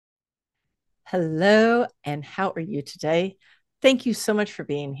Hello, and how are you today? Thank you so much for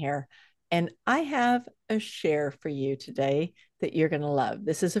being here. And I have a share for you today that you're going to love.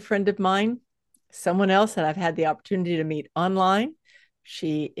 This is a friend of mine, someone else that I've had the opportunity to meet online.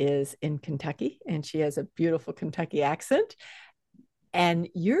 She is in Kentucky and she has a beautiful Kentucky accent. And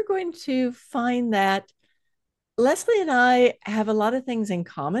you're going to find that Lesley and I have a lot of things in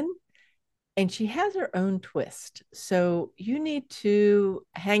common, and she has her own twist. So you need to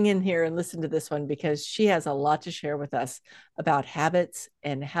hang in here and listen to this one because she has a lot to share with us about habits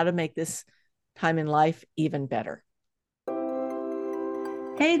and how to make this time in life even better.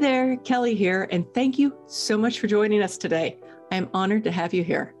 Hey there, Kelly here, and thank you so much for joining us today. I am honored to have you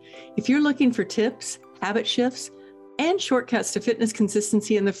here. If you're looking for tips, habit shifts, and shortcuts to fitness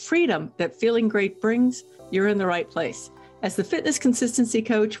consistency and the freedom that feeling great brings, you're in the right place. As the fitness consistency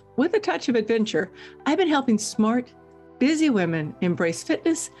coach with a touch of adventure, I've been helping smart, busy women embrace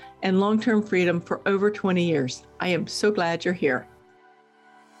fitness and long-term freedom for over 20 years. I am so glad you're here.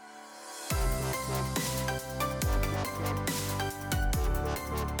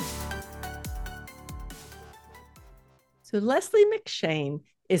 So Lesley McShane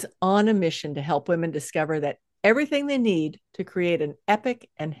is on a mission to help women discover that everything they need to create an epic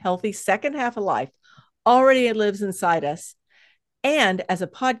and healthy second half of life already lives inside us. And as a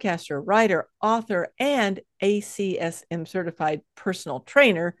podcaster, writer, author, and ACSM certified personal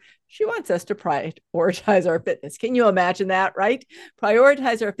trainer, she wants us to prioritize our fitness. Can you imagine that, right?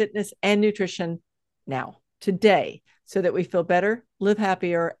 Prioritize our fitness and nutrition now, today, so that we feel better, live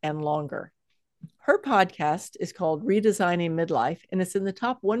happier, and longer. Her podcast is called Redesigning Midlife, and it's in the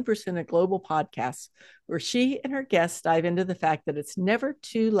top 1% of global podcasts, where she and her guests dive into the fact that it's never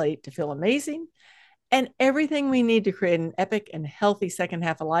too late to feel amazing, and everything we need to create an epic and healthy second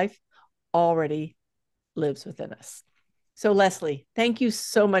half of life already lives within us. So, Lesley, thank you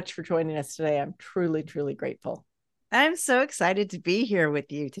so much for joining us today. I'm truly, truly grateful. I'm so excited to be here with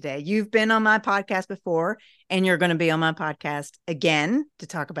you today. You've been on my podcast before, and you're going to be on my podcast again to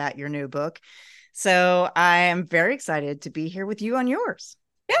talk about your new book. So I am very excited to be here with you on yours.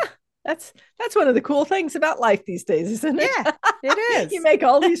 Yeah, that's one of the cool things about life these days, isn't it? Yeah, it is. You make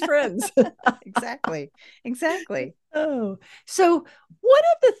all these friends. Exactly. Oh, so one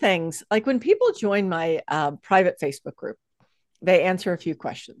of the things, like when people join my private Facebook group, they answer a few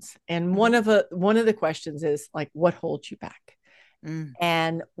questions, and one of the questions is like, "What holds you back?"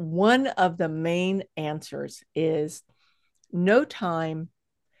 And one of the main answers is no time,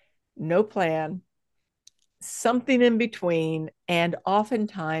 no plan, something in between, and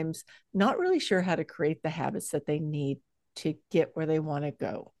oftentimes not really sure how to create the habits that they need to get where they want to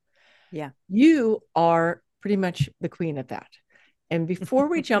go. Yeah. You are pretty much the queen of that. And before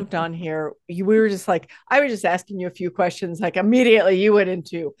we jumped on here, we were just like, I was just asking you a few questions. Like immediately you went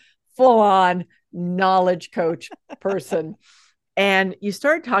into full on knowledge coach person. And you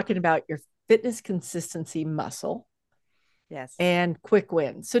started talking about your fitness consistency muscle. Yes. And quick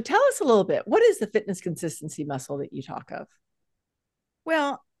wins. So tell us a little bit. What is the fitness consistency muscle that you talk of?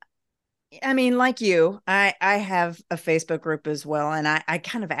 Well, I mean, like you, I have a Facebook group as well. And I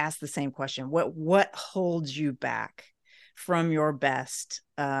kind of ask the same question. What holds you back from your best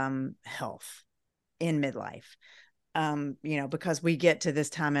health in midlife? Because we get to this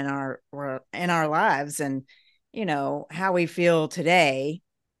time in our lives, and how we feel today,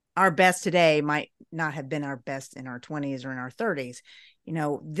 our best today might not have been our best in our 20s or in our 30s.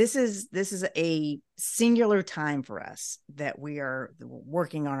 This is a singular time for us that we are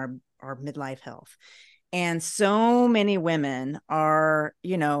working on our midlife health. And so many women are,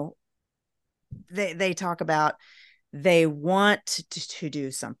 they talk about, they want to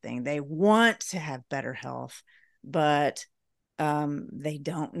do something, they want to have better health, but they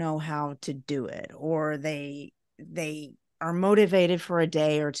don't know how to do it, or they are motivated for a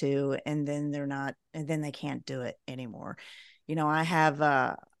day or two, and then they can't do it anymore. I have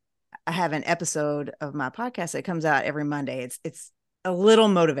an episode of my podcast that comes out every Monday. It's a little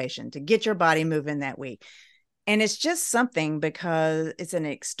motivation to get your body moving that week. And it's just something, because it's an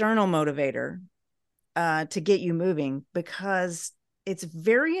external motivator to get you moving, because it's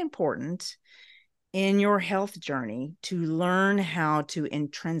very important in your health journey to learn how to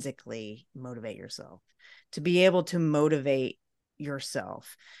intrinsically motivate yourself, to be able to motivate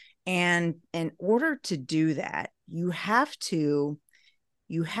yourself. And in order to do that, you have to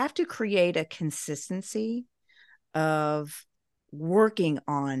create a consistency of working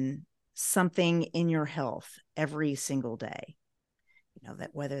on something in your health every single day. That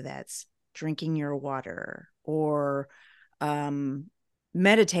whether that's drinking your water, or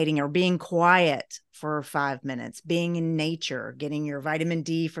meditating, or being quiet for 5 minutes, being in nature, getting your vitamin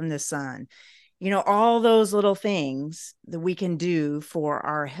D from the sun, all those little things that we can do for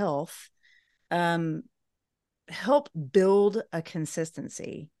our health um, help build a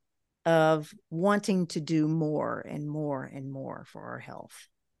consistency of wanting to do more and more and more for our health.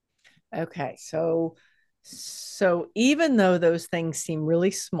 Okay. So even though those things seem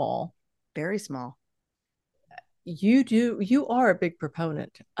really small, Very small. you are a big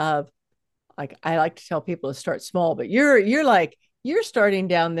proponent of, like, I like to tell people to start small, but you're starting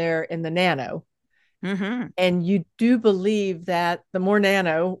down there in the nano. Mm-hmm. And you do believe that the more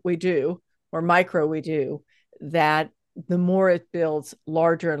nano we do or micro we do, that the more it builds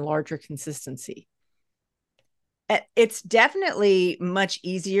larger and larger consistency. It's definitely much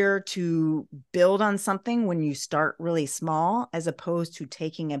easier to build on something when you start really small, as opposed to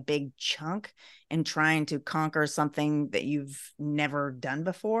taking a big chunk and trying to conquer something that you've never done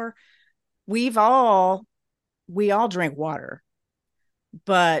before. We've all we all drink water,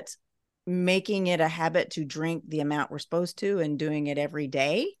 but making it a habit to drink the amount we're supposed to and doing it every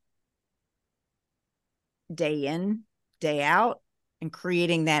day, day in, day out, and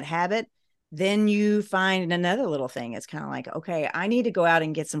creating that habit, then you find another little thing. It's kind of like, okay, I need to go out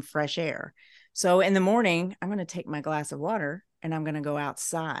and get some fresh air. So in the morning, I'm going to take my glass of water and I'm going to go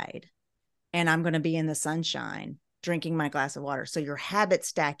outside and I'm going to be in the sunshine drinking my glass of water. So you're habit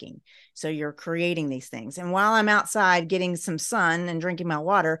stacking. So you're creating these things. And while I'm outside getting some sun and drinking my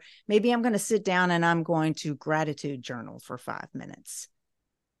water, maybe I'm going to sit down and I'm going to gratitude journal for 5 minutes.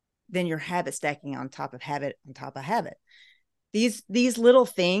 Then you're habit stacking on top of habit on top of habit. These little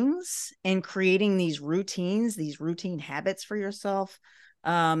things and creating these routine habits for yourself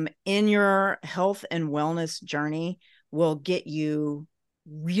in your health and wellness journey will get you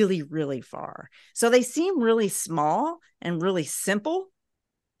really, really far. So they seem really small and really simple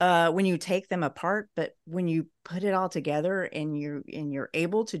when you take them apart, but when you put it all together and you're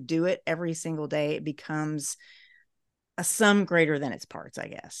able to do it every single day, it becomes a sum greater than its parts, I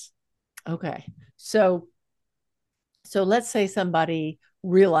guess. Okay. So let's say somebody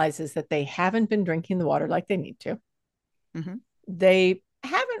realizes that they haven't been drinking the water like they need to. Mm-hmm. They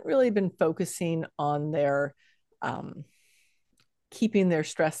haven't really been focusing on their um, keeping their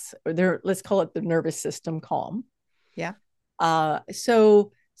stress, or their, let's call it, the nervous system calm. Yeah.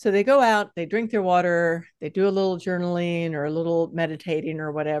 So they go out, they drink their water, they do a little journaling or a little meditating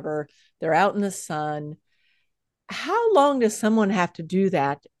or whatever. They're out in the sun. How long does someone have to do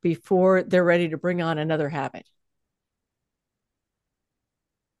that before they're ready to bring on another habit?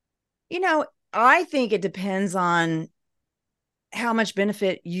 You know, I think it depends on how much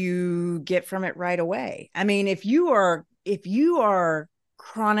benefit you get from it right away. I mean, if you are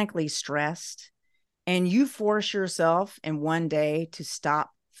chronically stressed and you force yourself in one day to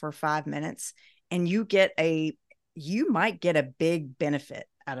stop for 5 minutes and you might get a big benefit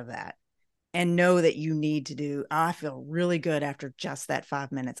out of that and know that you need to do, I feel really good after just that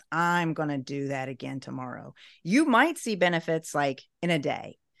 5 minutes. I'm going to do that again tomorrow. You might see benefits like in a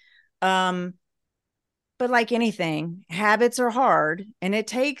day. Um, but like anything, habits are hard and it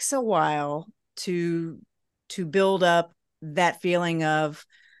takes a while to build up that feeling of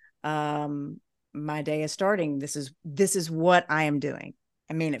um my day is starting. This is what I am doing.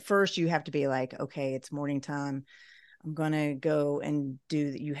 I mean, at first you have to be like, okay, it's morning time. I'm going to go and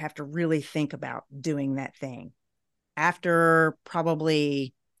do that. You have to really think about doing that thing. After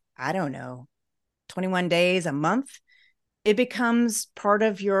probably, I don't know, 21 days, a month, it becomes part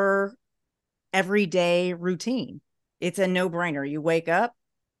of your everyday routine. It's a no-brainer. You wake up,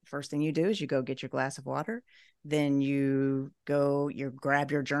 first thing you do is you go get your glass of water, then you grab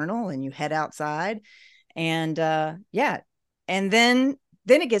your journal and you head outside, and yeah, and then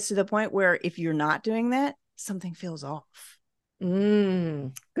it gets to the point where if you're not doing that, something feels off.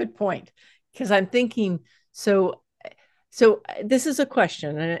 Good point. Because I'm thinking, so so this is a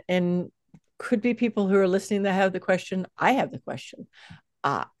question, and could be people who are listening that have the question. I have the question.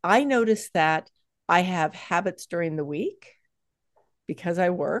 I notice that I have habits during the week because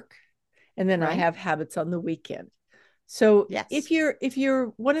I work, and then I Right. have habits on the weekend. So Yes. if you're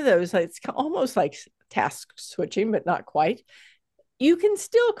one of those, like, it's almost like task switching, but not quite, you can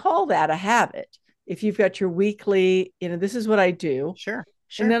still call that a habit. If you've got your weekly, this is what I do. Sure. And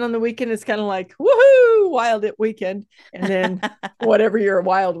Sure. then on the weekend, it's kind of like, woohoo, wild weekend. And then whatever your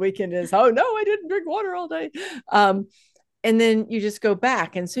wild weekend is, oh no, I didn't drink water all day. And then you just go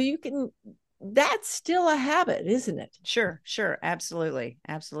back. And so that's still a habit, isn't it? Sure. Sure. Absolutely.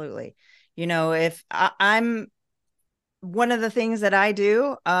 Absolutely. If I'm one of the things that I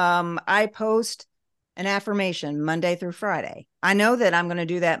do, I post an affirmation Monday through Friday. I know that I'm going to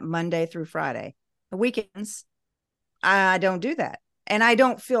do that Monday through Friday. The weekends, I don't do that. And I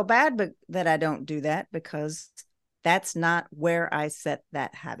don't feel bad that I don't do that, because that's not where I set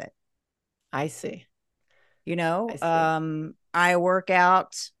that habit. I see. You know, I see. I work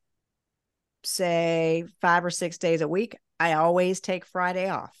out, say 5 or 6 days a week. I always take Friday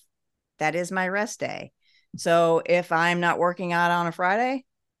off. That is my rest day. So if I'm not working out on a Friday,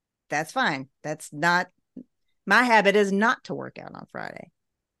 that's fine. That's not, my habit is not to work out on Friday,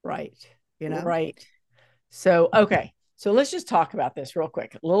 Right. you know? Right. So, okay. So let's just talk about this real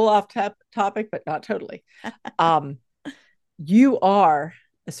quick. A little off topic, but not totally. Um, you are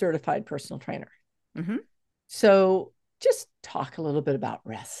a certified personal trainer. Mm-hmm. So just talk a little bit about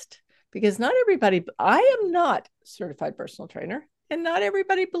rest, because not everybody, I am not a certified personal trainer, and not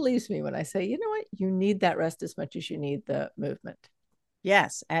everybody believes me when I say, you know what, you need that rest as much as you need the movement.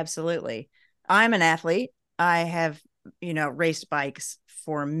 Yes, absolutely. I'm an athlete. I have, raced bikes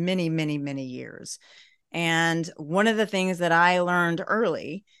for many, many, many years. And one of the things that I learned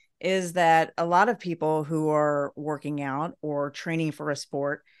early is that a lot of people who are working out or training for a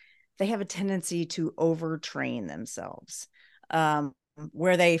sport, they have a tendency to overtrain themselves,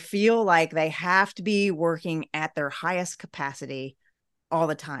 where they feel like they have to be working at their highest capacity all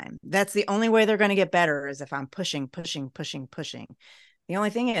the time. That's the only way they're going to get better, is if I'm pushing, pushing, pushing, pushing. The only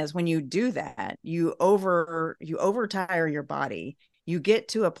thing is, when you do that, you overtire your body. You get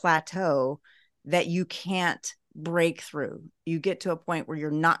to a plateau that you can't break through. You get to a point where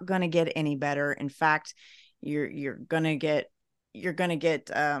you're not going to get any better. In fact, you're going to get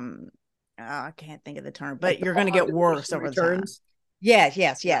I can't think of the term, but Like the you're going to bond get diminishing worse over time. returns. Yes,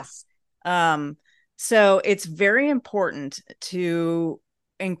 yes, Yeah. yes. Um, so it's very important to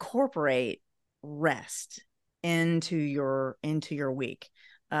incorporate rest into your week.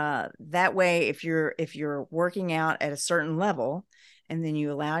 That way, if you're working out at a certain level and then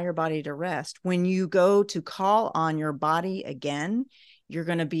you allow your body to rest, when you go to call on your body again, you're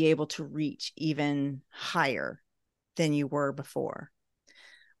going to be able to reach even higher than you were before.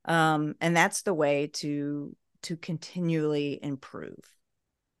 And that's the way to continually improve.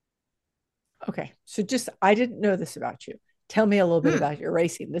 Okay. So just, I didn't know this about you. Tell me a little bit Hmm. about your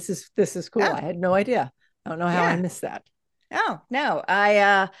racing. This is cool. Oh, I had no idea. I don't know how I yeah. missed that. Oh, no.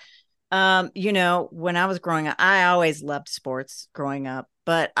 When I was growing up, I always loved sports growing up,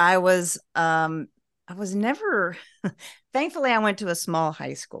 but I was never, thankfully I went to a small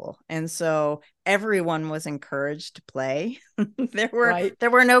high school. And so everyone was encouraged to play. there were, Right. there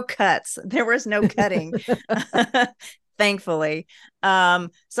were no cuts. There was no cutting. Thankfully. So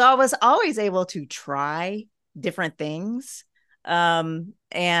I was always able to try different things. And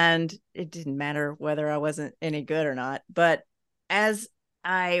it didn't matter whether I wasn't any good or not. But as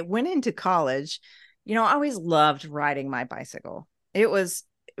I went into college, I always loved riding my bicycle. It was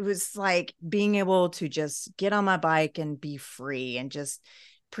like being able to just get on my bike and be free and just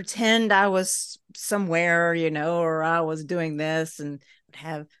pretend I was somewhere, or I was doing this, and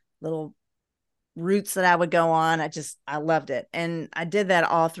have little routes that I would go on. I loved it. And I did that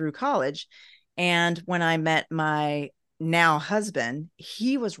all through college. And when I met my now husband,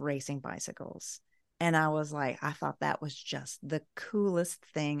 he was racing bicycles. And I was like, I thought that was just the coolest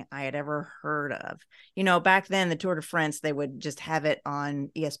thing I had ever heard of. Back then, the Tour de France, they would just have it on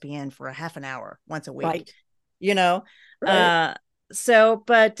ESPN for a half an hour once a week, Right. you know? Right. Uh,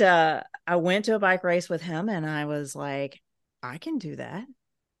 but I went to a bike race with him, and I was like, I can do that,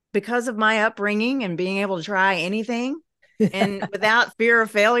 because of my upbringing and being able to try anything and without fear of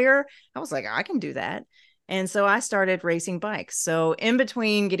failure. I was like, I can do that. And so I started racing bikes. So in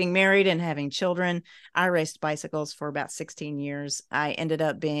between getting married and having children, I raced bicycles for about 16 years. I ended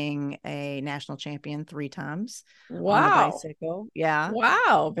up being a national champion 3 times on a Wow. bicycle. Yeah.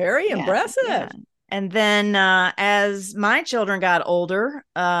 Wow. Very Yeah. Yeah. impressive. And then as my children got older,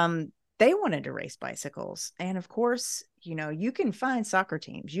 they wanted to race bicycles. And of course, you can find soccer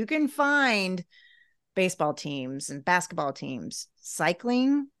teams, you can find baseball teams and basketball teams,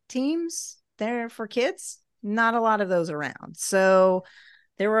 cycling teams there for kids. Not a lot of those around. So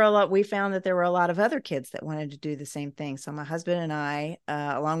we found that there were a lot of other kids that wanted to do the same thing. So my husband and I,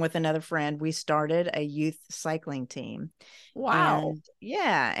 along with another friend, we started a youth cycling team. Wow. And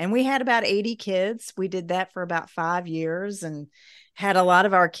yeah, and we had about 80 kids. We did that for about 5 years, and had a lot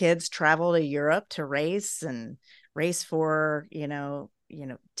of our kids travel to Europe to race for,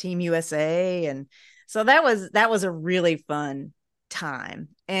 Team USA. And so that was a really fun time.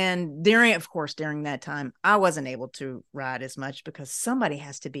 And during that time, I wasn't able to ride as much, because somebody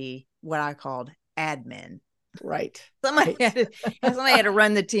has to be what I called admin. Right. Somebody Right. had to, somebody had to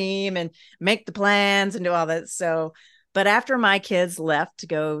run the team and make the plans and do all that. So, but after my kids left to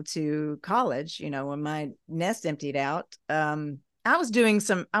go to college, when my nest emptied out, I was doing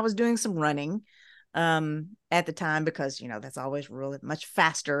some running at the time, because that's always really much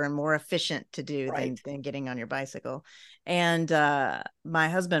faster and more efficient to do Right. than getting on your bicycle. And my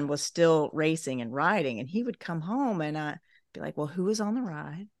husband was still racing and riding, and he would come home and I'd be like, well, who was on the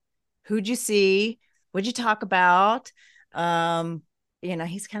ride? Who'd you see? What'd you talk about?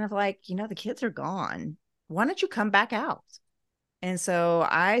 He's kind of like, the kids are gone. Why don't you come back out? And so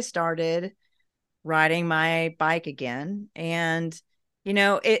I started riding my bike again. And,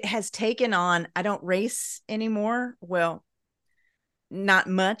 it has taken on, I don't race anymore. Well, not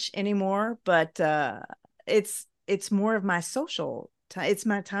much anymore, but it's more of my social time. It's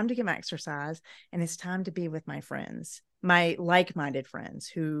my time to get my exercise, and it's time to be with my friends, my like-minded friends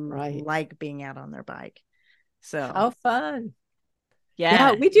who Right. like being out on their bike. So How fun.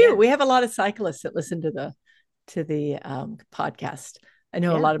 Yeah, yeah, we do. yeah, We have a lot of cyclists that listen to the podcast. I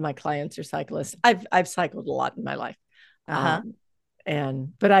know a yeah. lot of my clients are cyclists. I've cycled a lot in my life. Uh-huh.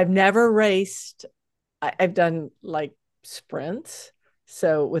 But I've never raced. I've done like sprints.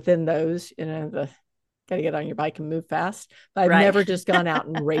 So within those, the got to get on your bike and move fast. But I've Right. never just gone out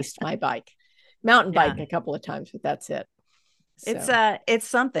and raced my bike. Mountain Yeah. bike a couple of times, but that's it. It's So, it's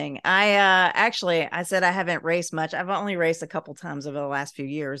something. I said I haven't raced much. I've only raced a couple times over the last few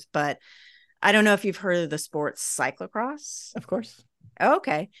years, but I don't know if you've heard of the sport cyclocross. of course.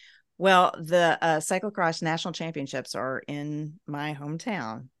 Okay. Well, the cyclocross national championships are in my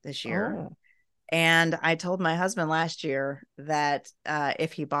hometown this year. Oh, And I told my husband last year that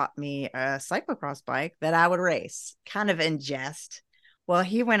if he bought me a cyclocross bike, that I would race, kind of in jest. Well,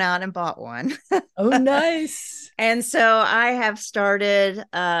 he went out and bought one. oh, nice. And so I have started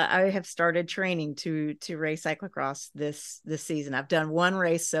training to race cyclocross this season. I've done one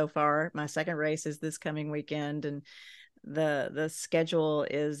race so far. My second race is this coming weekend, and the schedule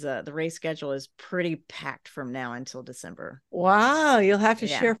is the race schedule is pretty packed from now until December. Wow, you'll have to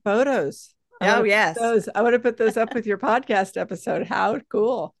Yeah. share photos. I'm Oh gonna put yes. those. I want to put those up with your podcast episode. How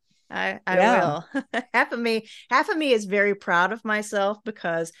cool. I Yeah. will. Half of me is very proud of myself,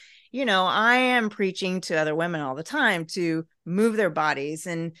 because I am preaching to other women all the time to move their bodies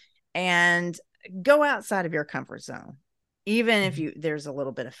and go outside of your comfort zone. Even if there's a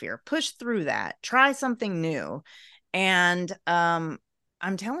little bit of fear, push through that, try something new. And I'm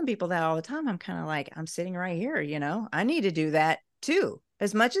telling people that all the time. I'm kind of like, I'm sitting right here, I need to do that too,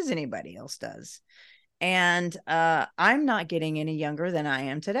 as much as anybody else does. And I'm not getting any younger than I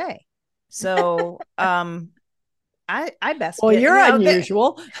am today. So I best Well, get, you're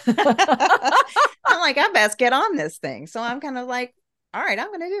unusual. I'm like, I best get on this thing. So I'm kind of like, all right, I'm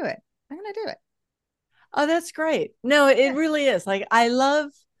going to do it. I'm going to do it. Oh, that's great. No, it Yeah, really is. Like I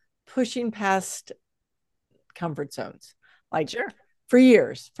love pushing past comfort zones. Like sure. for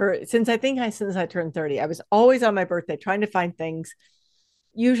years, for since I turned 30, I was always on my birthday trying to find things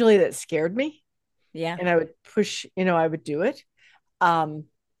usually that scared me, Yeah. and I would push, I would do it. Um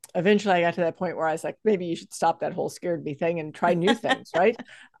Eventually I got to that point where I was like, maybe you should stop that whole scared me thing and try new things, right?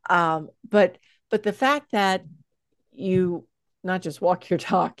 But the fact that you not just walk your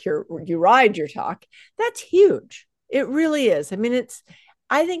talk, you ride your talk, that's huge. It really is. I mean,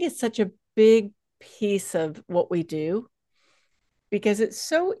 I think it's such a big piece of what we do, because it's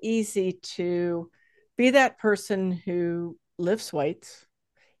so easy to be that person who lifts weights,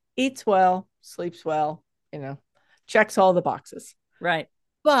 eats well, sleeps well, checks all the boxes. Right.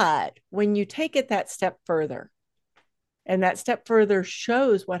 But when you take it that step further, and that step further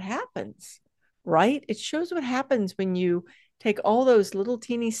shows what happens, right? It shows what happens when you take all those little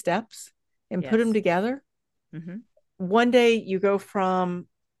teeny steps and put them Yes. together. Mm-hmm. One day you go from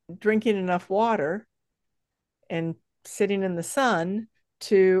drinking enough water and sitting in the sun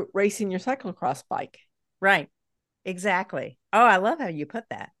to racing your cyclocross bike. Right. Exactly. Oh, I love how you put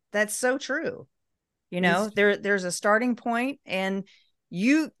that. That's so true. It's There's a starting point, and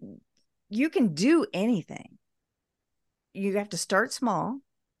you you can do anything. You have to start small.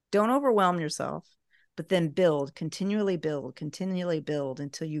 Don't overwhelm yourself, but then continually build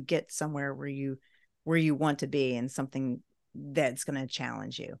until you get somewhere where you want to be, and something that's going to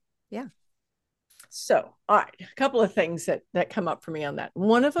challenge you. Yeah. So, all right, a couple of things that come up for me on that.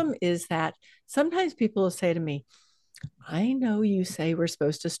 One of them is that sometimes people will say to me, I know you say we're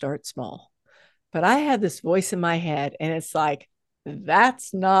supposed to start small, but I have this voice in my head, and it's like,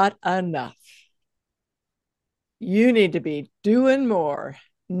 that's not enough. You need to be doing more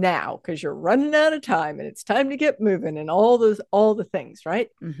now because you're running out of time and it's time to get moving and all the things, right?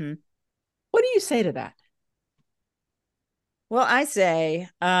 Mm-hmm. What do you say to that? Well, I say,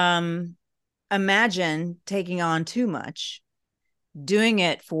 imagine taking on too much, doing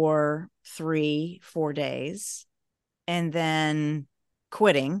it for 3, 4 days, and then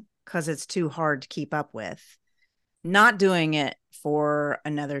quitting because it's too hard to keep up with, not doing it for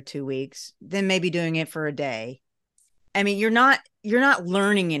another 2 weeks, then maybe doing it for a day. I mean, you're not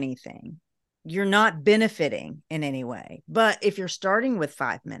learning anything. You're not benefiting in any way. But if you're starting with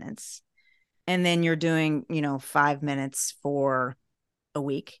 5 minutes and then you're doing, 5 minutes for a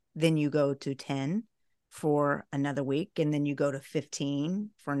week, then you go to 10 for another week, and then you go to 15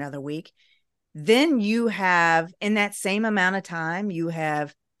 for another week, then you have, in that same amount of time, you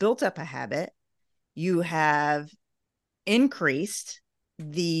have built up a habit, you have increased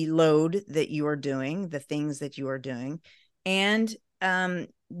the load that you are doing, the things that you are doing, and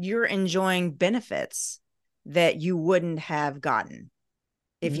you're enjoying benefits that you wouldn't have gotten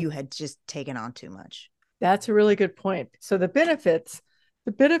if you had just taken on too much. That's a really good point. So the benefits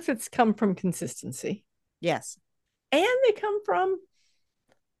come from consistency. Yes. And they come from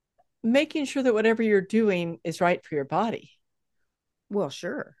making sure that whatever you're doing is right for your body. Well,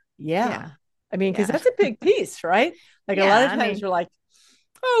 sure. Yeah. Yeah. I mean, because Yeah. that's a big piece, right? Like a Yeah, lot of I times mean, we're like,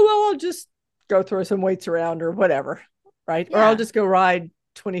 oh, well, I'll just go throw some weights around or whatever, right? Or I'll yeah. just go ride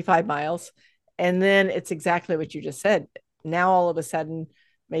 25 miles. And then it's exactly what you just said. Now, all of a sudden,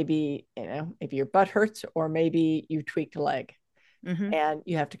 maybe your butt hurts, or maybe you tweaked a leg Mm-hmm. and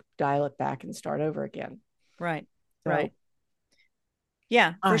you have to dial it back and start over again. Right. So, Right.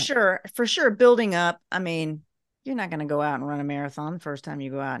 Yeah, all for right. sure. For sure. Building up. I mean, you're not going to go out and run a marathon the first time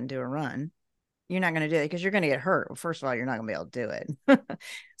you go out and do a run. You're not going to do it because you're going to get hurt. Well, first of all, you're not going to be able to do it.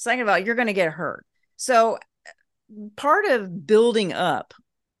 Second of all, you're going to get hurt. So part of building up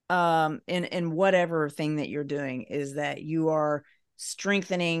in whatever thing that you're doing is that you are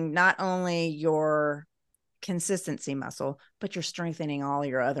strengthening not only your consistency muscle, but you're strengthening all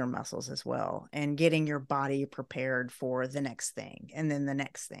your other muscles as well, and getting your body prepared for the next thing, and then the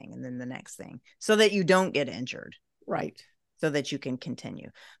next thing, and then the next thing, so that you don't get injured, Right. so that you can continue.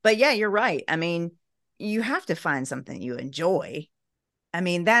 But yeah, you're right. I mean, you have to find something you enjoy. I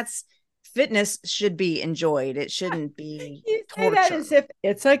mean, fitness should be enjoyed. It shouldn't be You say that torture. as if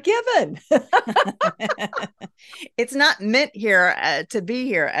it's a given. It's not meant here to be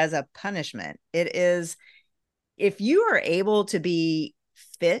here as a punishment. It is, if you are able to be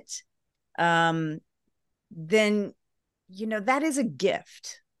fit, then that is a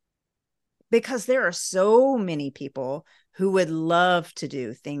gift, because there are so many people who would love to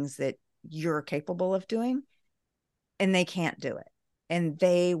do things that you're capable of doing, and they can't do it, and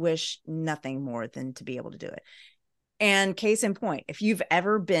they wish nothing more than to be able to do it. And case in point, if you've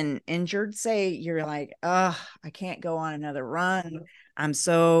ever been injured, say you're like, oh, I can't go on another run, I'm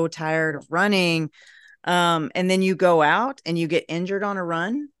so tired of running, and then you go out and you get injured on a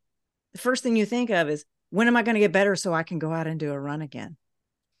run, the first thing you think of is, when am I going to get better so I can go out and do a run again?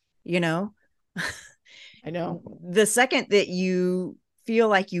 You know, I know. the second that you feel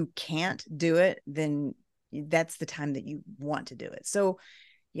like you can't do it, then that's the time that you want to do it. So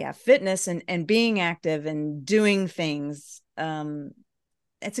yeah, fitness and being active and doing things,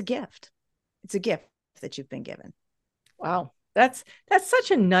 it's a gift. It's a gift that you've been given. Wow. That's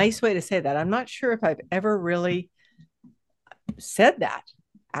such a nice way to say that. I'm not sure if I've ever really said that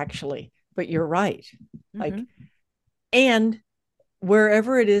actually, but you're right. Mm-hmm. Like, and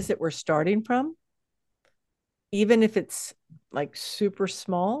wherever it is that we're starting from, even if it's like super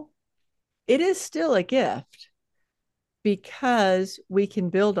small, it is still a gift because we can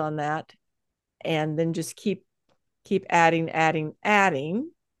build on that and then just keep adding,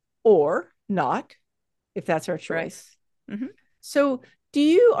 or not, if that's our Right. choice. Mm-hmm. So,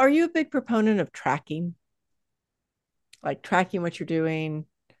 are you a big proponent of tracking? Like tracking what you're doing?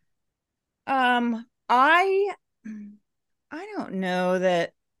 Um, I don't know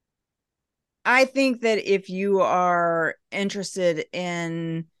that. I think that if you are interested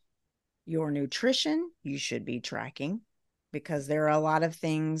in your nutrition, you should be tracking, because there are a lot of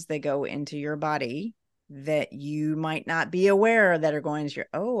things that go into your body that you might not be aware that are going to your,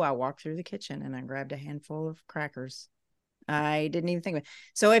 oh, I walked through the kitchen and I grabbed a handful of crackers. I didn't even think of it.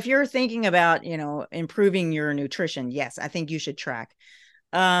 So if you're thinking about, improving your nutrition, yes, I think you should track.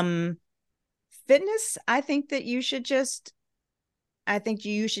 Um, Fitness, I think you should just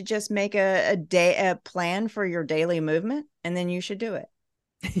make a plan for your daily movement, and then you should do it.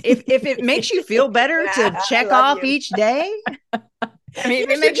 If it makes you feel better to I check love off you. each day, I mean, You if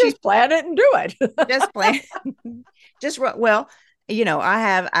it should makes you just plan it and do it. just plan, well,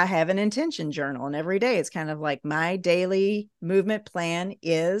 I have an intention journal, and every day it's kind of like my daily movement plan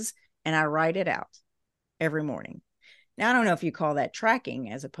is, and I write it out every morning. Now, I don't know if you call that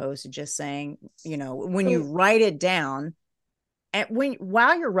tracking, as opposed to just saying, when you So, write it down, and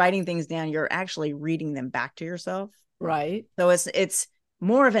while you're writing things down, you're actually reading them back to yourself. Right. So it's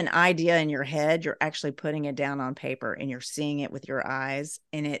more of an idea in your head. You're actually putting it down on paper and you're seeing it with your eyes,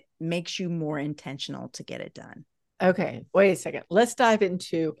 and it makes you more intentional to get it done. Okay. Wait a second. Let's dive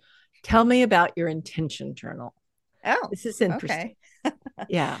into tell me about your intention journal. Oh, This is interesting. okay.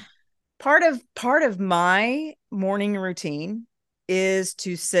 Yeah. Part of my morning routine is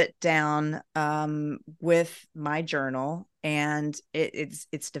to sit down with my journal, and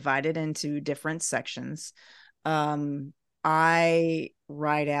it's divided into different sections. I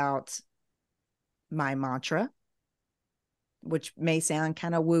write out my mantra, which may sound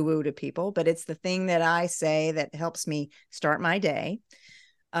kind of woo woo to people, but it's the thing that I say that helps me start my day.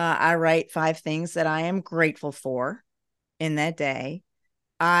 I write 5 things that I am grateful for in that day.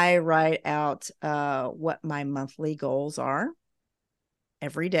 I write out what my monthly goals are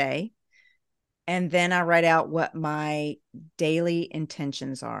every day. And then I write out what my daily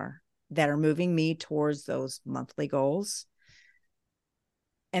intentions are that are moving me towards those monthly goals.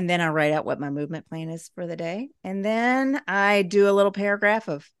 And then I write out what my movement plan is for the day. And then I do a little paragraph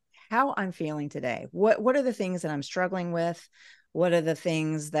of how I'm feeling today. What are the things that I'm struggling with? What are the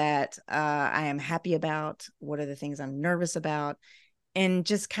things that I am happy about? What are the things I'm nervous about? And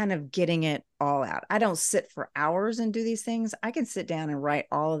just kind of getting it all out. I don't sit for hours and do these things. I can sit down and write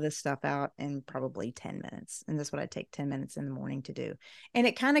all of this stuff out in probably 10 minutes. And that's what I take 10 minutes in the morning to do. And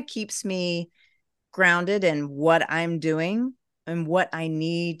it kind of keeps me grounded in what I'm doing and what I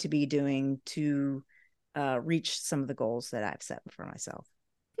need to be doing to reach some of the goals that I've set for myself.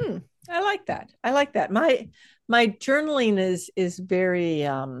 Hmm. I like that. I like that. My journaling is very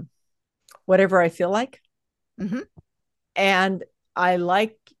whatever I feel like. Mm-hmm. And I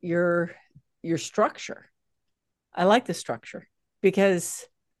like your structure. I like the structure because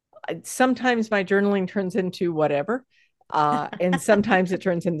sometimes my journaling turns into whatever, and sometimes it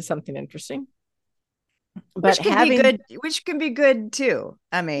turns into something interesting. But Which can be having, good, which can be good too.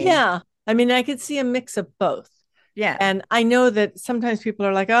 I mean, yeah, I mean, I could see a mix of both. yeah. And I know that sometimes people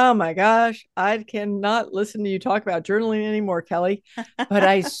are like, oh my gosh, I cannot listen to you talk about journaling anymore, Kelly. But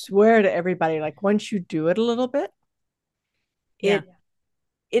I swear to everybody, like once you do it a little bit, Yeah. it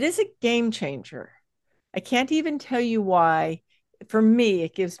it is a game changer. I can't even tell you why. For me,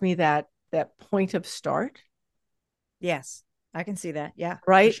 it gives me that point of start, Yes. I can see that. Yeah,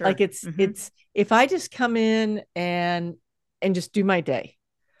 for right? Like sure. Mm-hmm. it's if I just come in and just do my day,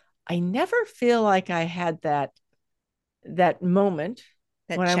 I never feel like I had that moment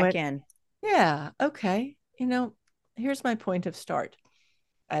That when I check went, in. yeah, okay, here's my point of start.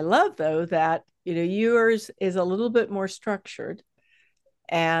 I love though that yours is a little bit more structured.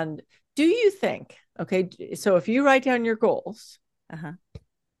 And do you think, okay, so if you write down your goals Uh-huh.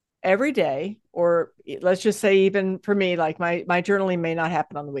 every day, or let's just say even for me, like my journaling may not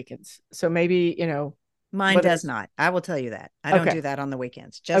happen on the weekends. So maybe, Mine whether does it's not. I will tell you that. I don't okay. do that on the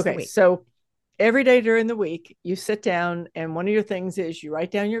weekends, just the Okay. week. So every day during the week, you sit down and one of your things is you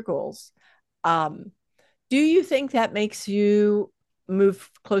write down your goals. Um, do you think that makes you move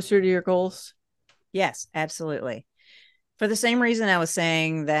closer to your goals? Yes, absolutely. For the same reason I was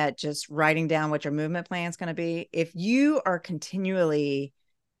saying that just writing down what your movement plan is going to be, if you are continually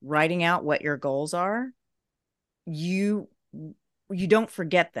writing out what your goals are, you you don't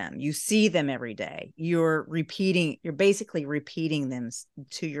forget them. You see them every day. You're basically repeating them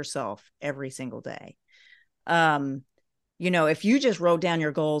to yourself every single day. Um, if you just wrote down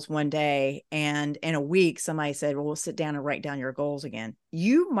your goals one day and in a week somebody said, well, we'll sit down and write down your goals again,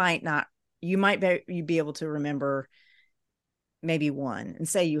 you might be able to remember maybe one, and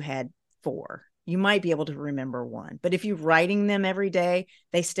say you had 4, you might be able to remember one. But if you're writing them every day,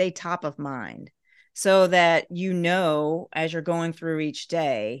 they stay top of mind, so that as you're going through each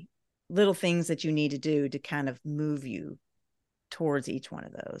day, little things that you need to do to kind of move you towards each one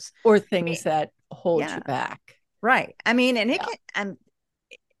of those. Or I things mean, that hold you yeah, back? right. I mean, and it Yeah. can,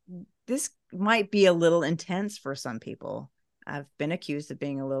 this might be a little intense for some people. I've been accused of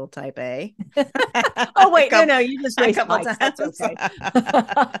being a little type A Oh, a wait, no, couple no, you just a waste couple mics. That's times.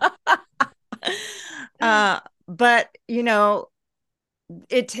 okay. But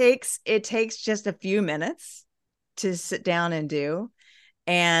it takes just a few minutes to sit down and do,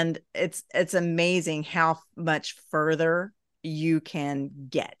 and it's amazing how much further you can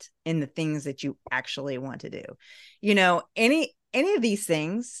get in the things that you actually want to do. Any of these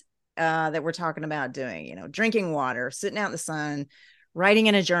things that we're talking about doing, drinking water, sitting out in the sun, writing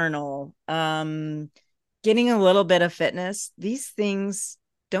in a journal, getting a little bit of fitness, these things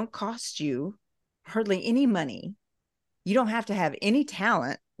don't cost you hardly any money. You don't have to have any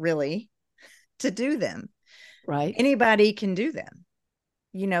talent really to do them. Right. Anybody can do them.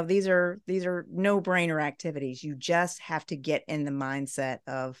 these are no-brainer activities. You just have to get in the mindset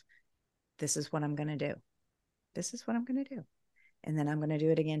of, this is what I'm going to do. This is what I'm going to do. And then I'm going to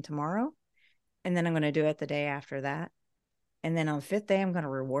do it again tomorrow. And then I'm going to do it the day after that. And then on the fifth day, I'm going to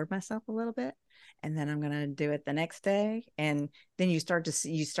reward myself a little bit. And then I'm going to do it the next day. And then you start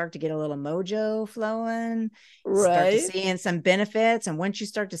to get a little mojo flowing, start to Right. seeing some benefits. And once you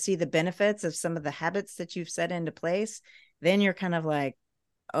start to see the benefits of some of the habits that you've set into place, then you're kind of like,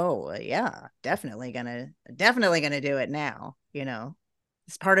 oh yeah, definitely gonna do it now.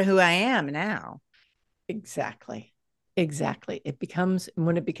 It's part of who I am now. Exactly. Exactly.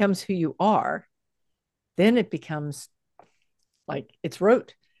 When it becomes who you are, then it becomes like it's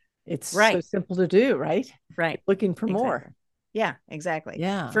rote. It's so Right. simple to do, right? Right. You're looking for more. Exactly. Yeah, exactly.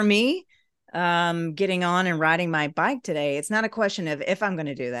 Yeah. For me, getting on and riding my bike today, it's not a question of if I'm going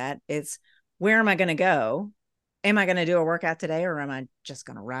to do that. It's, where am I going to go? Am I going to do a workout today, or am I just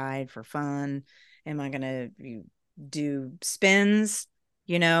going to ride for fun? Am I going to do spins,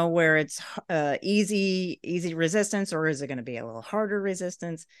 where it's easy resistance, or is it going to be a little harder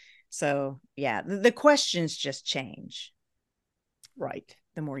resistance? So yeah, the questions just change Right.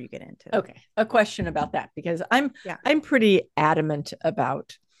 the more you get into it. Okay. A question about that, because I'm Yeah. I'm pretty adamant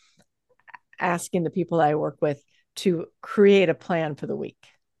about asking the people I work with to create a plan for the week.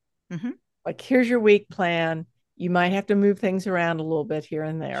 Mm-hmm. Like, here's your week plan. You might have to move things around a little bit here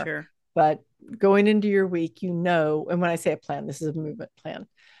and there, Sure. but going into your week, and when I say a plan, this is a movement plan.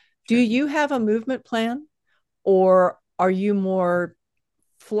 Do Sure. you have a movement plan, or are you more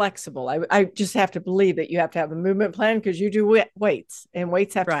flexible? I just have to believe that you have to have a movement plan because you do weights, and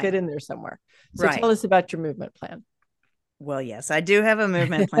weights have to Right. fit in there somewhere. So tell Right. us about your movement plan. Well, yes, I do have a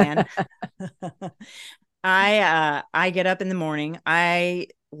movement plan. I get up in the morning. I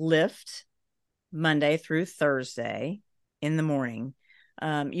lift Monday through Thursday in the morning.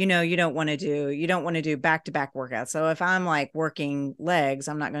 You don't want to do back to back workouts. So if I'm like working legs,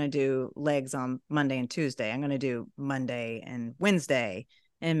 I'm not going to do legs on Monday and Tuesday. I'm going to do Monday and Wednesday,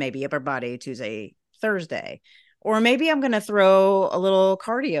 and maybe upper body Tuesday, Thursday. Or maybe I'm going to throw a little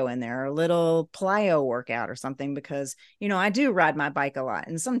cardio in there, a little plyo workout or something, because, I do ride my bike a lot.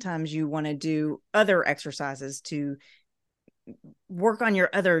 And sometimes you want to do other exercises to work on your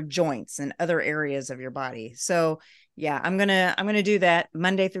other joints and other areas of your body. So yeah, I'm gonna do that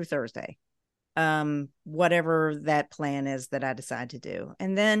Monday through Thursday. Whatever that plan is that I decide to do.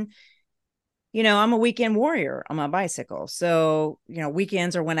 And then, I'm a weekend warrior on my bicycle. So,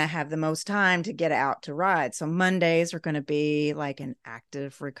 weekends are when I have the most time to get out to ride. So Mondays are going to be like an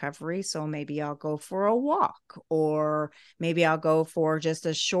active recovery. So maybe I'll go for a walk, or maybe I'll go for just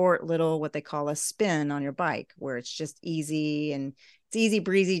a short little, what they call a spin on your bike, where it's just easy and it's easy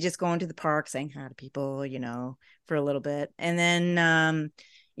breezy, just going to the park, saying hi to people, for a little bit. And then,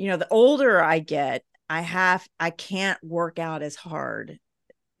 the older I get, I can't work out as hard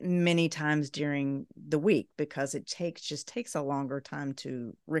many times during the week, because it takes a longer time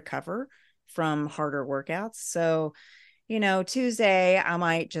to recover from harder workouts. So, Tuesday I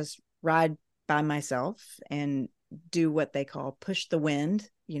might just ride by myself and do what they call push the wind,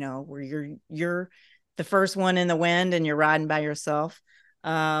 where you're the first one in the wind and you're riding by yourself.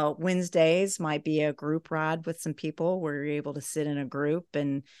 Wednesdays might be a group ride with some people where you're able to sit in a group,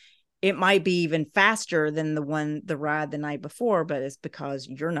 and it might be even faster than the ride the night before, but it's because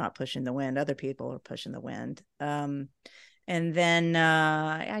you're not pushing the wind. Other people are pushing the wind. And then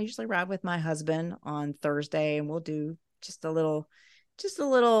I usually ride with my husband on Thursday, and we'll do just a little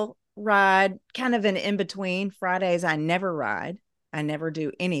ride, kind of an in between. Fridays, I never ride. I never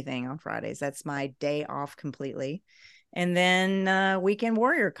do anything on Fridays. That's my day off completely. And then Weekend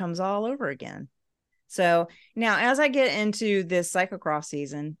Warrior comes all over again. So now, as I get into this cyclocross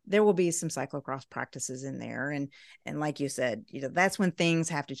season, there will be some cyclocross practices in there, and like you said, that's when things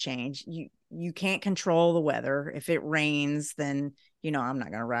have to change. You can't control the weather. If it rains, then I'm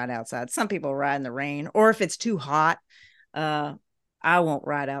not going to ride outside. Some people ride in the rain, or if it's too hot, uh, I won't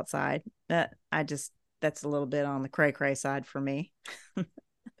ride outside. That's a little bit on the cray cray side for me.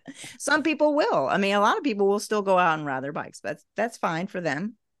 Some people will. I mean, a lot of people will still go out and ride their bikes. That's fine for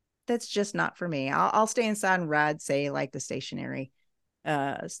them. That's just not for me. I'll stay inside and ride, say, like the stationary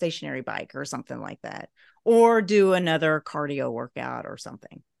bike or something like that, or do another cardio workout or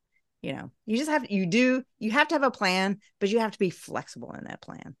something. You have to have a plan, but you have to be flexible in that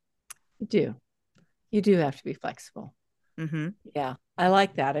plan. You do. You do have to be flexible. Mm-hmm. Yeah. I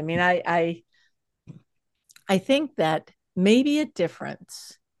like that. I mean, I think that maybe a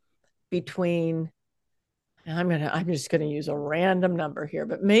difference between, I'm just gonna use a random number here,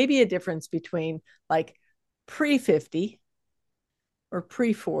 but maybe a difference between like pre 50 or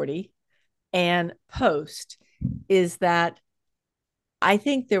pre 40 and post is that I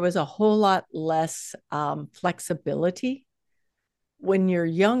think there was a whole lot less flexibility when you're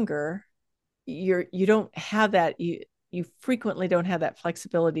younger. You don't have that. You frequently don't have that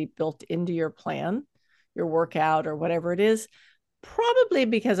flexibility built into your plan, your workout or whatever it is. Probably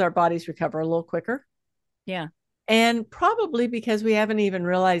because our bodies recover a little quicker. Yeah. And probably because we haven't even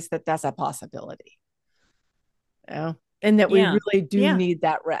realized that that's a possibility. You know? And that we Yeah. really do Yeah. need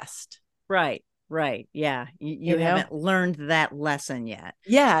that rest. Right. Right. Yeah. You You know? haven't learned that lesson yet.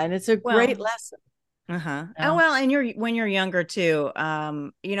 Yeah. And it's a Well, great lesson. uh-huh. You Oh, know? well, and when you're younger too,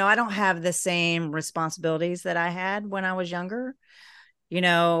 I don't have the same responsibilities that I had when I was younger. When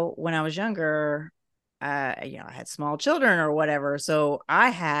I was younger, I had small children or whatever. So I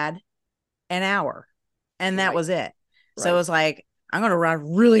had an hour and that Right. was it. So it Right. was like, I'm going to ride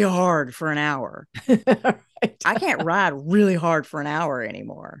really hard for an hour. Right. I can't ride really hard for an hour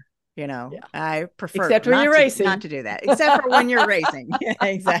anymore. Yeah. I prefer Except when you're not racing. to do that, except for when you're racing. Yeah,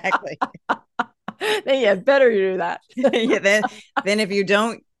 exactly. Then you better do that. Yeah, then if you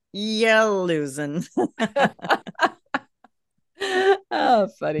don't, you're losing. Oh,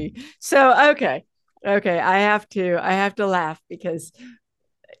 funny. So okay, I have to laugh because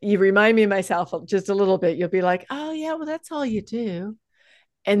you remind me of myself just a little bit. You'll be like, oh yeah, well that's all you do,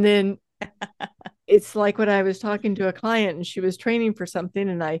 and then it's like when I was talking to a client and she was training for something,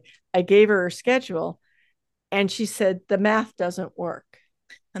 and I gave her her schedule, and she said the math doesn't work.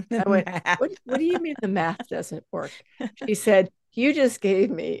 The I went, math. what do you mean the math doesn't work? She said, you just gave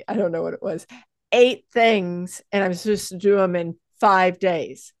me, I don't know what it was, 8 things, and I'm supposed to do them in 5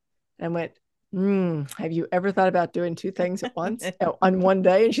 days. And I went, have you ever thought about doing 2 things at once on one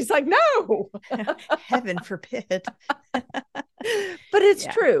day? And she's like, no. Heaven forbid. But it's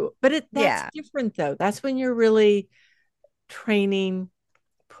Yeah. true. But that's Yeah. different though. That's when you're really training,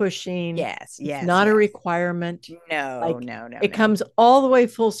 pushing. Yes. It's Yes. not a Yes. requirement. No, Like no, no, it no. comes all the way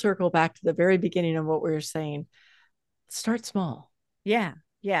full circle back to the very beginning of what we were saying. Start small. Yeah.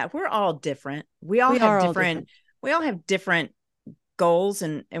 Yeah. We're all different. We are all different. We all have different goals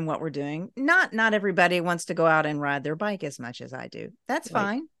and what we're doing. Not everybody wants to go out and ride their bike as much as I do. That's Right.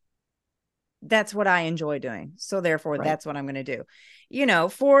 fine. That's what I enjoy doing. So therefore Right. that's what I'm going to do.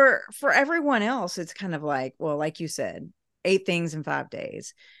 For everyone else, it's kind of like, well, like you said, 8 things in 5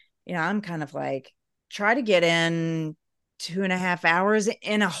 days. I'm kind of like, try to get in 2.5 hours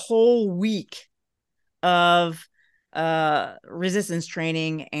in a whole week of resistance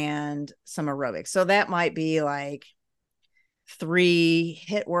training and some aerobics. So that might be like 3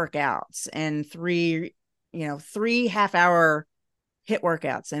 HIIT workouts and 3 half-hour HIIT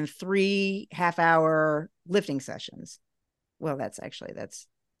workouts and 3 half-hour lifting sessions. Well, that's 3 hours,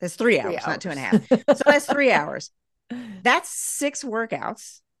 3 hours. not 2.5. So that's 3 hours. That's 6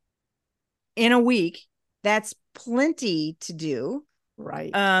 workouts in a week. That's plenty to do.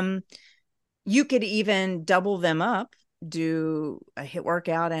 Right. You could even double them up, do a HIIT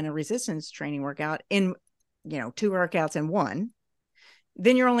workout and a resistance training workout in, 2 workouts in one.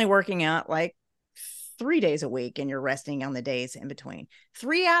 Then you're only working out like 3 days a week and you're resting on the days in between.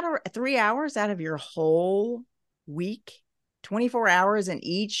 3 hours out of your whole week, 24 hours in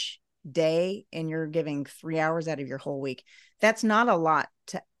each day, and you're giving 3 hours out of your whole week. That's not a lot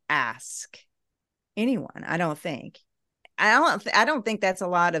to ask anyone, I don't think. I don't think that's a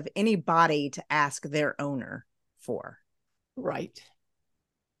lot of anybody to ask their owner for. Right.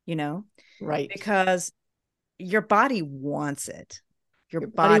 Right. Because your body wants it. Your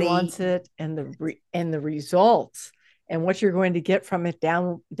body wants it, and the results and what you're going to get from it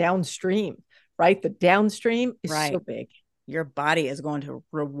downstream, right? The downstream is right. so big. Your body is going to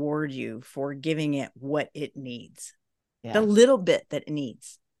reward you for giving it what it needs. Yeah. The little bit that it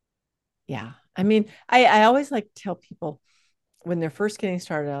needs. Yeah. I mean, I always like to tell people when they're first getting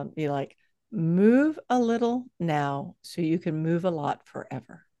started out, be like, move a little now so you can move a lot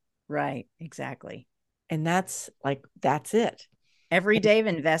forever. Right. Exactly. And that's it. Every day of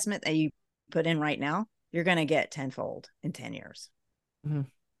investment that you put in right now, you're going to get tenfold in 10 years. Mm-hmm.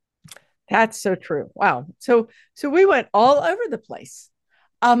 That's so true. Wow. So we went all over the place.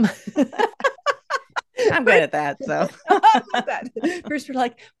 I'm good at that. So I love that. First, we're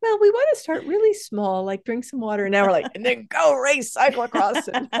like, well, we want to start really small, like drink some water. And now we're like, and then go race cyclocross.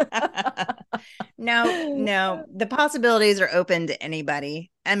 No, the possibilities are open to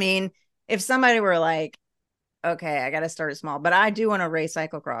anybody. I mean, if somebody were like, okay, I got to start small, but I do want to race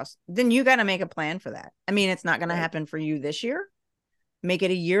cyclocross, then you got to make a plan for that. I mean, it's not going to happen for you this year. Make it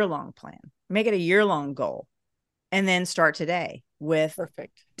a year-long plan. Make it a year-long goal. And then start today with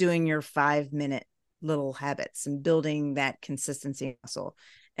doing your 5-minute little habits and building that consistency muscle.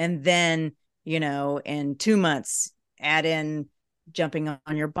 And then, in 2 months, add in jumping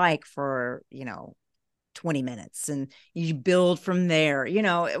on your bike for, 20 minutes, and you build from there,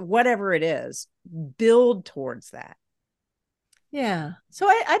 whatever it is, build towards that. Yeah. So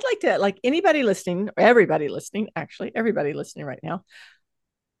I'd like to, like anybody listening, or everybody listening, actually, everybody listening right now,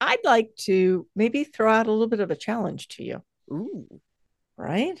 I'd like to maybe throw out a little bit of a challenge to you. Ooh,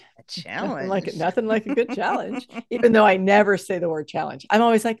 right? a Nothing like it, challenge. nothing like a good challenge, even though I never say the word challenge. I'm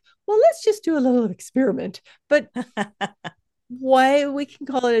always like, well, let's just do a little experiment. But why we can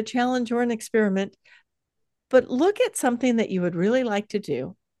call it a challenge or an experiment, but look at something that you would really like to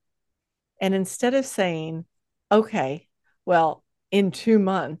do. And instead of saying, okay, well, in 2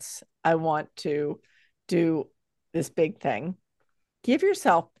 months, I want to do this big thing, give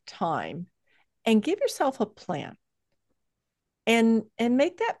yourself time and give yourself a plan. And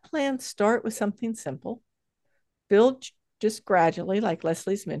make that plan start with something simple, build just gradually, like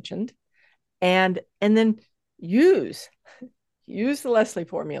Lesley's mentioned, and then use use the Lesley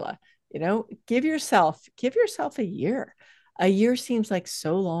formula. Give yourself a year. A year seems like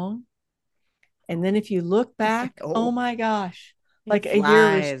so long, and then if you look back, oh Oh, my gosh, it like a year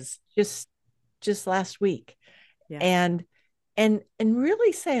was flies. just just last week. Yeah. And and and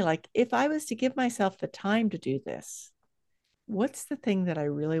really say, like, if I was to give myself the time to do this, what's the thing that I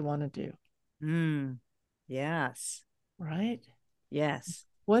really want to do? Yes. Right? Yes.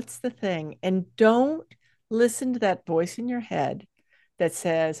 What's the thing? And don't listen to that voice in your head that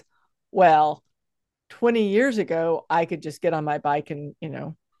says, well, 20 years ago, I could just get on my bike and,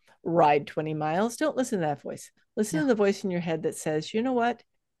 ride 20 miles. Don't listen to that voice. Listen No. to the voice in your head that says, you know what?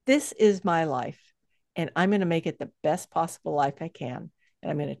 This is my life, and I'm going to make it the best possible life I can.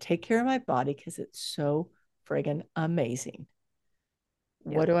 And I'm going to take care of my body because it's so friggin' amazing.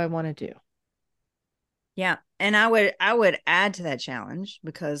 Yeah. What do I want to do? Yeah. And I would add to that challenge,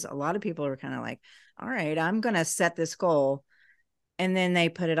 because a lot of people are kind of like, all right, I'm going to set this goal. And then they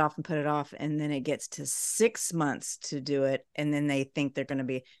put it off and put it off. And then it gets to 6 months to do it. And then they think they're going to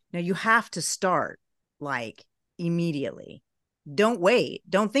be, no, you have to start like immediately. Don't wait.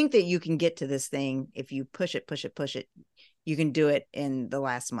 Don't think that you can get to this thing. If you push it, push it, push it, you can do it in the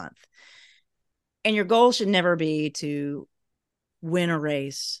last month. And your goal should never be to win a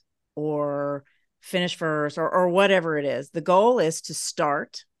race or finish first, or whatever it is. The goal is to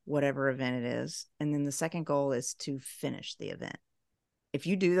start whatever event it is. And then the second goal is to finish the event. If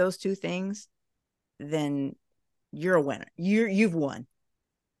you do those two things, then you're a winner. You've won.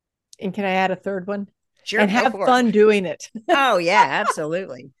 And can I add a third one? Sure, And go have for it. fun doing it. Oh yeah,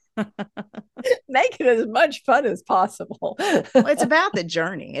 absolutely. Make it as much fun as possible. Well, it's about the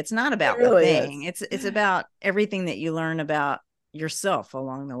journey. It's not It about the really thing. is. It's about everything that you learn about yourself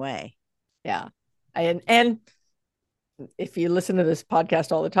along the way. Yeah. And if you listen to this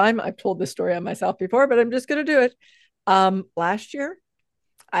podcast all the time, I've told this story on myself before, but I'm just going to do it. Last year,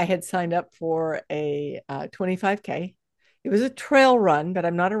 I had signed up for a 25K. It was a trail run, but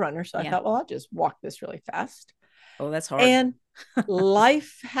I'm not a runner. So I Yeah. thought, well, I'll just walk this really fast. Oh, that's hard. And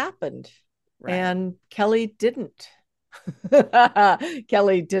life happened, Right. and Kelly didn't.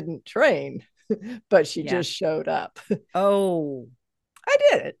 Kelly didn't train, but she Yeah. just showed up. Oh, I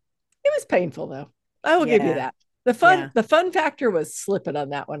did it. It was painful though. I will give you yeah. that. The fun Yeah. the fun factor was slipping on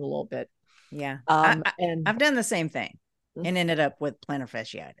that one a little bit. Yeah. And I've done the same thing and ended up with plantar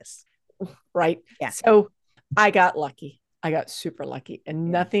fasciitis. right. Yeah. So I got lucky. I got super lucky, and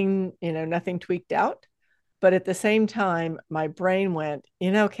Yeah. nothing tweaked out. But at the same time, my brain went,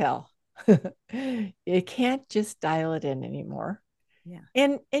 Kel, you can't just dial it in anymore. Yeah.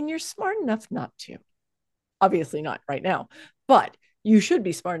 And you're smart enough not to. Obviously not right now, but you should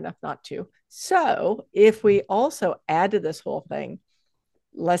be smart enough not to. So if we also add to this whole thing,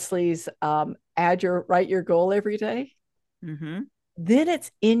 Lesley's write your goal every day, Mm-hmm. then it's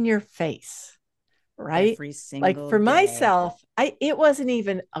in your face, right? Every Like single for day. myself, it wasn't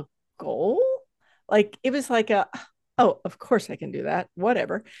even a goal. Like it was like oh, of course I can do that,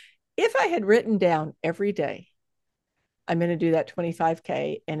 whatever. If I had written down every day, I'm going to do that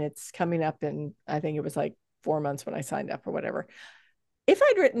 25K, and it's coming up in, I think it was like 4 months when I signed up or whatever. If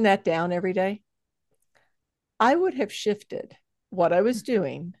I'd written that down every day, I would have shifted what I was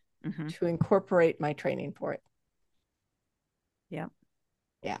doing Mm-hmm. to incorporate my training for it. Yep.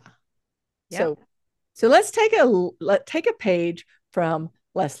 Yeah. Yep. So let's take a page from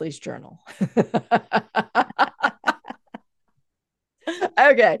Lesley's journal.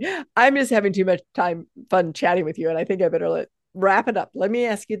 Okay. I'm just having too much fun chatting with you, and I think I better wrap it up. Let me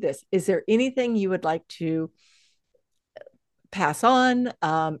ask you this. Is there anything you would like to pass on?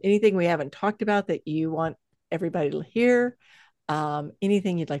 Anything we haven't talked about that you want everybody to hear?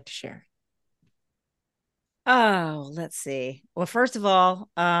 Anything you'd like to share? Oh, let's see. Well, first of all,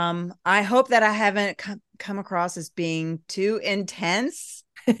 I hope that I haven't come across as being too intense.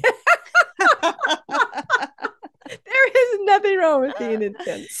 There is nothing wrong with being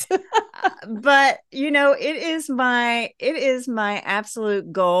intense. But it is my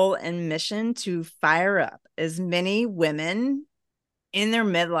absolute goal and mission to fire up as many women in their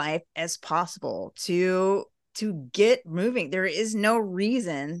midlife as possible to get moving. There is no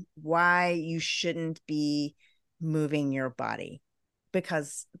reason why you shouldn't be moving your body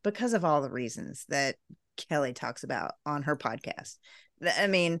because of all the reasons that Kelly talks about on her podcast. I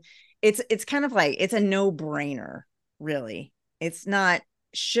mean, it's kind of like it's a no-brainer, really. It's not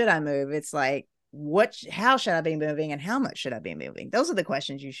should I move? It's like how should I be moving and how much should I be moving? Those are the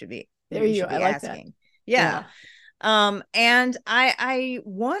questions you should be I like asking. that. Yeah. And I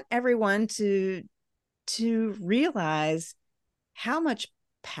want everyone to realize how much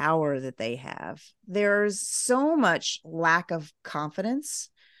power that they have. There's so much lack of confidence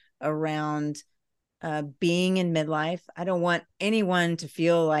around being in midlife. I don't want anyone to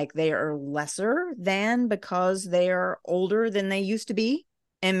feel like they are lesser than because they are older than they used to be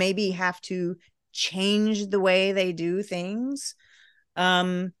and maybe have to change the way they do things.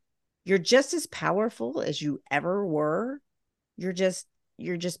 You're just as powerful as you ever were. You're just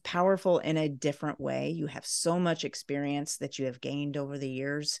powerful in a different way. You have so much experience that you have gained over the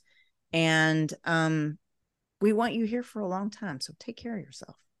years. And we want you here for a long time. So take care of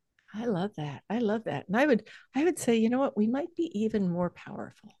yourself. I love that. I love that. And I would say, you know what, we might be even more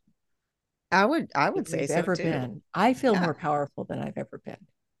powerful. I would say so ever too. Been. I feel more powerful than I've ever been.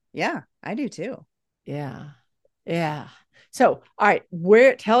 Yeah, I do too. Yeah. Yeah. So, all right,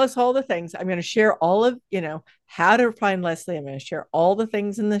 tell us all the things. I'm going to share all of, how to find Lesley. I'm going to share all the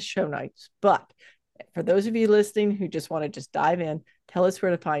things in the show notes. But for those of you listening who just want to just dive in, tell us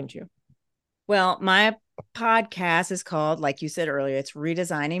where to find you. Well, my podcast is called, like you said earlier, it's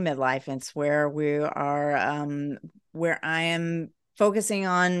Redesigning Midlife. It's where where I am focusing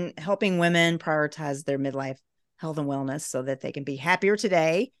on helping women prioritize their midlife health and wellness so that they can be happier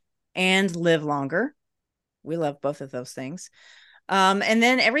today and live longer. We love both of those things. And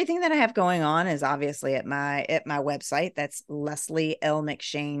then everything that I have going on is obviously at my website. That's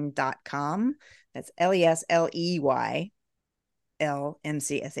LesleyLMcShane.com. That's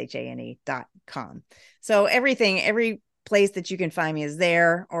LesleyLMcShane.com. So every place that you can find me is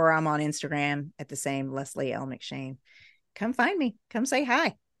there, or I'm on Instagram at the same Lesley L. McShane. Come find me. Come say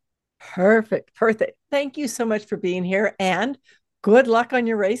hi. Perfect. Thank you so much for being here, and good luck on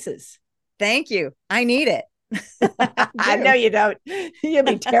your races. Thank you. I need it. I know you don't. You'll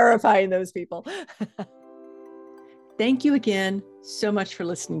be terrifying those people. Thank you again so much for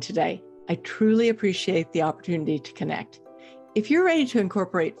listening today. I truly appreciate the opportunity to connect. If you're ready to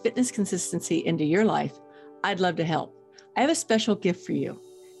incorporate fitness consistency into your life, I'd love to help. I have a special gift for you.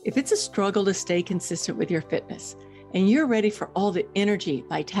 If it's a struggle to stay consistent with your fitness and you're ready for all the energy,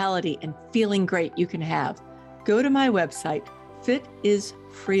 vitality, and feeling great you can have, go to my website,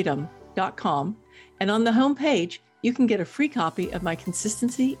 fitisfreedom.com. And on the homepage, you can get a free copy of my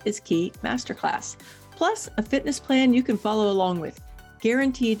Consistency is Key Masterclass, plus a fitness plan you can follow along with,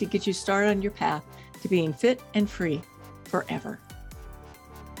 guaranteed to get you started on your path to being fit and free forever.